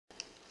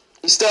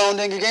Stone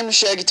Dinker Gamer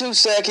Shaggy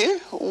 2-Sack here.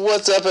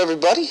 What's up,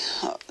 everybody?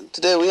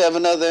 Today we have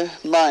another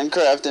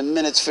Minecraft in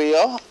minutes for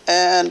y'all,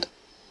 and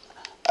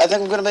I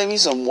think I'm gonna make me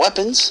some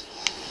weapons.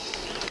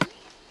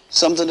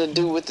 Something to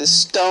do with this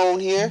stone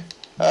here.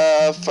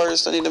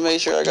 First I need to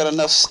make sure I got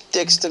enough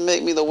sticks to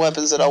make me the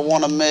weapons that I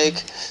want to make.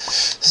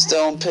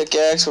 Stone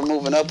pickaxe, we're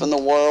moving up in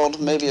the world.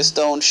 Maybe a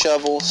stone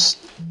shovel,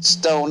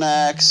 stone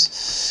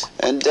axe,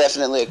 and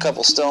definitely a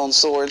couple stone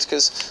swords,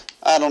 because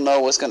I don't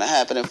know what's gonna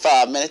happen in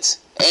 5 minutes.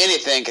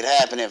 Anything could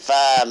happen in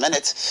 5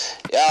 minutes.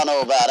 Y'all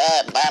know about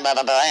that. Bam, bam,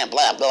 bam, bam,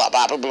 blah, blah,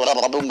 blah, blah, blah,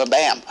 blah, boom, bam,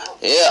 bam.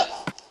 Yeah.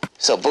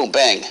 So, boom,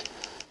 bang.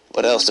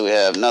 What else do we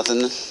have?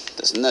 Nothing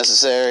that's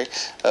necessary.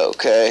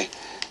 Okay.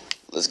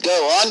 Let's go.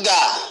 On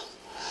God.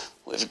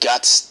 We've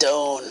got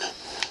stone.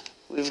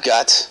 We've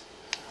got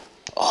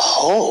a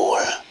hole.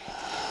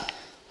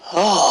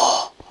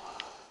 Oh.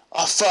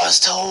 A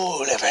first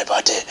hole,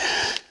 everybody.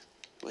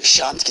 We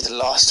shan't get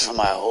lost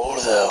from our hole,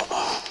 though.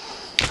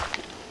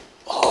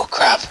 Oh,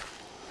 crap.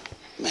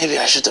 Maybe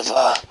I should have,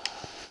 oh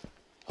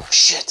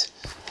shit.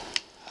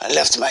 I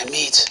left my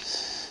meat.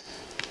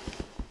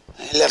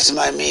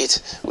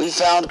 We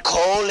found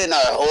coal in our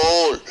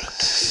hole.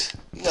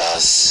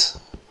 Yes.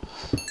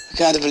 I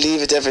can't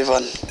believe it,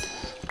 everyone.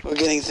 We're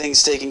getting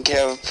things taken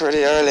care of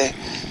pretty early.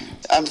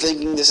 I'm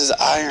thinking this is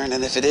iron,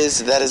 and if it is,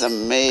 that is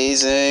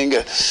amazing.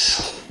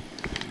 It's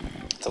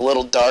a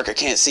little dark, I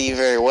can't see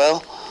very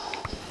well.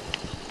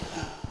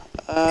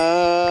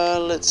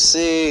 Let's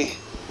see.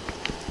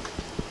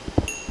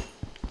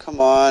 Come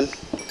on,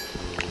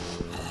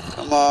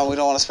 we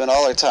don't want to spend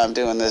all our time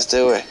doing this,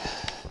 do we?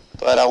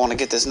 But I want to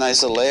get this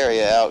nice little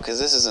area out, because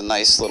this is a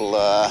nice little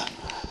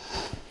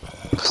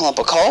clump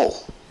of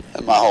coal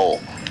in my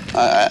hole.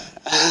 I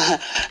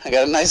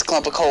got a nice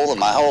clump of coal in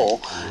my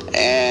hole,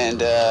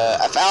 and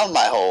I found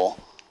my hole.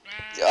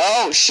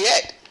 Oh,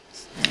 shit!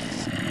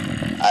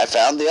 I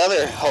found the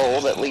other hole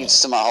that leads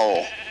to my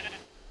hole.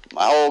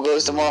 My hole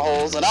goes to more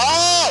holes, and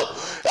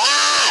oh!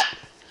 Ah!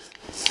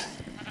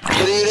 What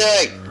are you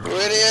doing? What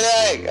are you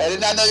doing? I did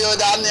not know you were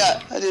down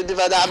there.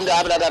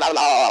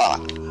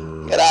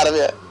 Get out of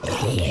here.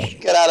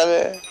 Get out of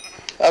here.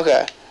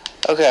 Okay.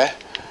 Okay.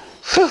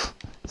 Whew.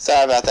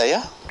 Sorry about that,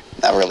 yeah?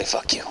 Not really,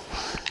 fuck you.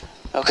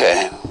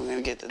 Okay, we're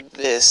gonna get to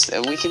this,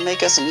 and we can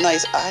make us some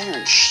nice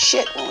iron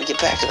shit when we get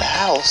back to the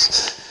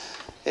house.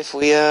 If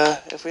we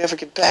ever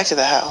get back to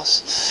the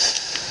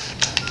house.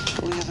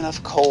 We have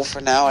enough coal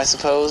for now, I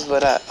suppose,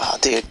 but oh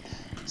dude,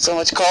 so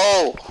much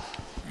coal.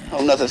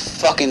 Oh, nothing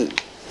fucking.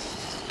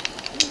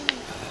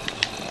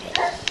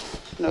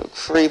 No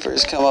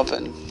creepers come up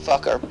and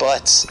fuck our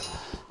butts.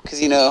 Because,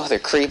 you know, they're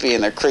creepy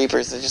and they're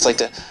creepers. They just like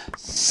to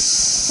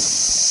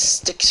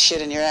stick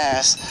shit in your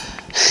ass.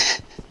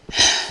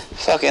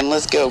 Fucking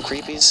let's go,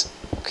 creepies.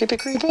 Creepy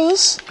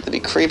creepers? They be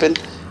creeping.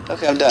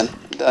 Okay, I'm done.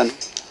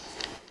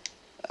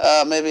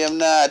 Maybe I'm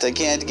not. I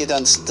can't get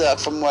unstuck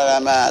from where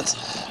I'm at.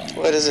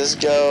 Where does this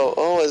go?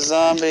 Oh, a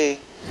zombie.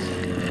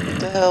 What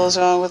the hell is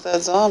wrong with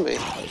that zombie?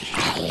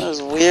 That was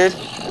weird.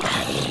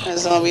 That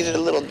zombie did a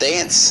little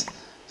dance.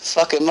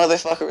 Fucking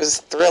motherfucker was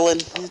thrilling.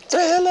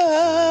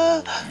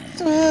 Thriller,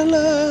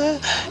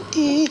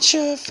 eat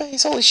your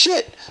face. Holy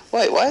shit.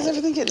 Wait, why is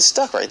everything getting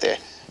stuck right there?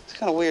 It's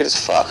kind of weird as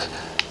fuck.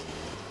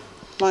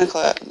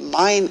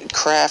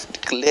 Minecraft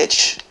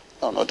glitch.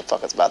 I don't know what the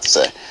fuck I was about to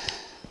say.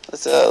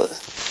 Let's, you're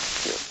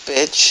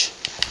a bitch.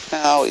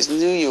 I always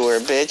knew you were a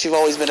bitch. You've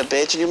always been a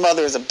bitch, and your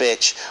mother is a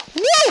bitch.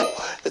 Woo!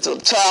 That's what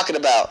I'm talking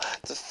about.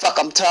 That's the fuck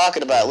I'm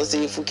talking about. Let's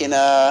see if we can,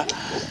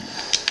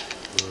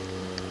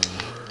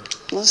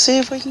 let's see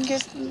if we can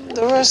get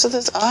the rest of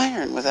this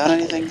iron without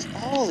anything.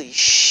 Holy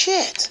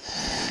shit.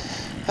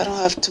 I don't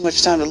have too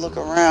much time to look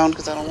around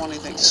because I don't want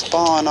anything to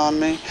spawn on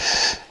me.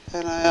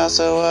 And I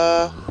also,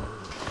 I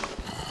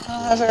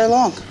don't have very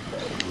long.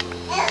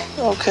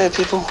 Okay,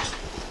 people.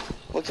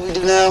 What can we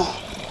do now?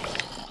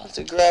 I have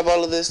to grab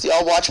all of this.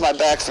 Y'all watch my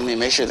back for me.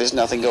 Make sure there's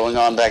nothing going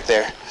on back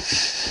there.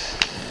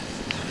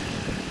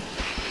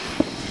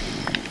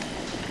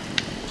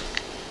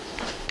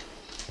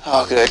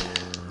 Oh, good.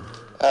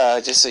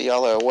 Just so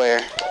y'all are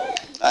aware,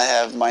 I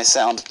have my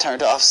sound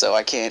turned off so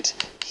I can't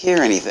hear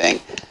anything.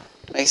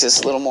 Makes this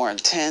a little more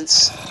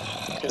intense,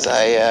 because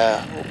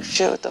oh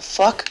shit, what the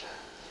fuck?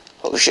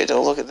 Oh shit,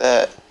 don't look at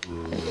that.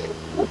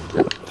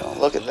 Don't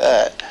look at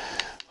that.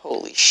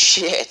 Holy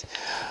shit.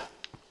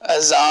 A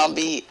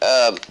zombie,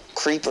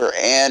 creeper,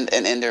 and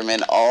an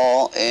enderman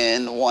all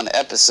in one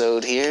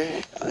episode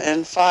here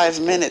in 5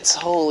 minutes.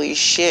 Holy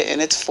shit, and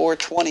it's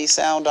 4:20,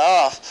 sound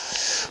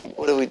off.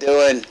 What are we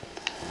doing?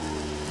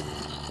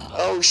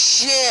 Oh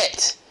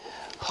shit!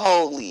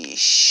 Holy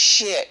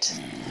shit!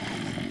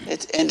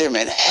 It's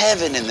Enderman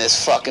heaven in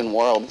this fucking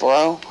world,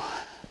 bro.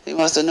 He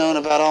must have known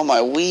about all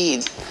my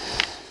weed.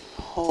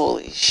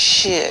 Holy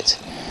shit.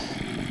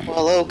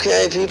 Well,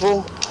 okay,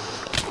 people.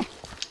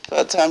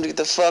 About time to get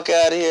the fuck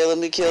out of here. Let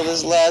me kill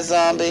this last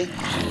zombie.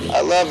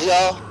 I love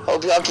y'all.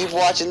 Hope y'all keep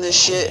watching this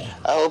shit.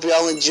 I hope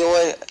y'all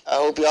enjoy. I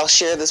hope y'all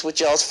share this with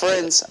y'all's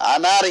friends.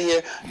 I'm out of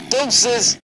here. Deuces!